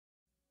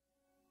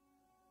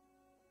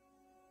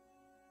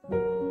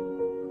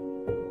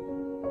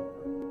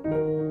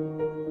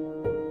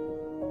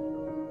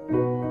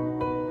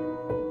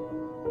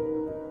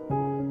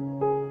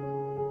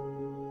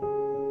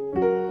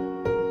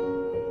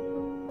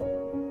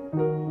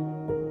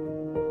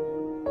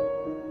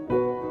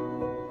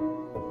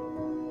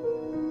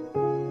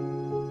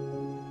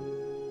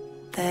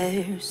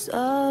There's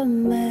a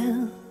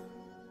million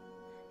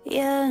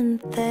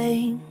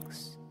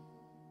things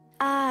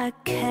I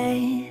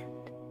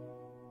can't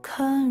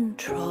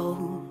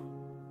control,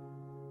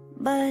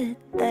 but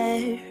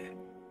there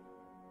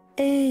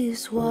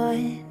is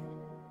one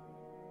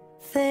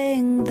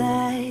thing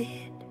that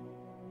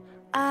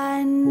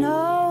I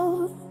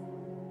know.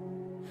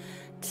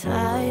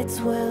 Tides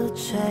will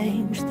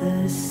change,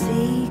 the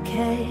sea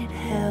can't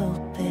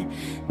help it.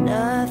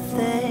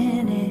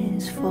 Nothing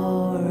is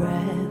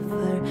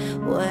forever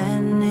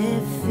when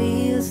it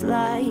feels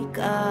like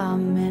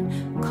I'm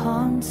in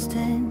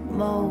constant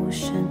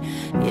motion.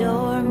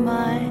 You're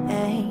my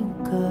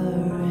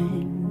anchor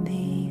in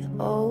the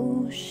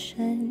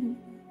ocean.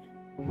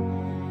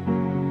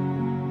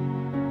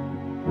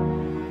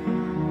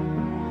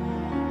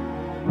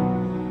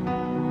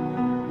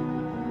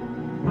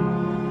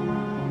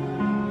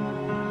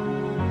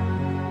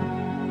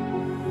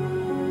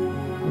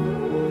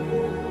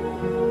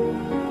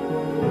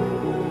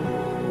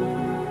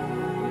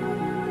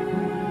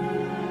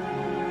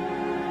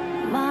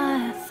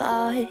 My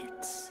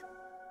thoughts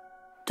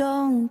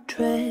don't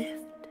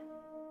drift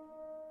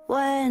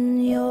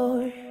when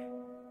you're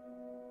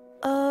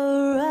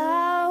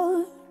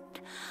around.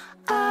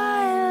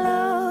 I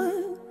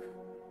love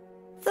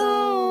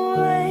the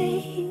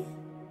way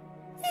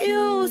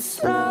you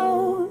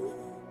slow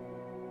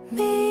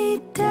me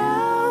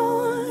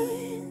down.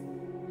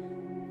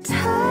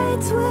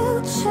 Tides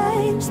will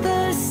change,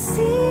 the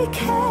sea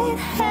can't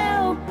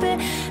help it.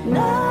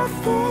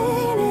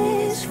 Nothing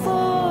is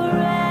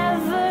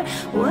forever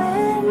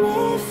when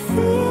it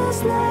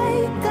feels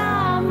like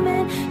I'm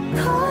in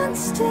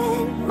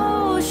constant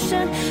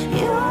motion.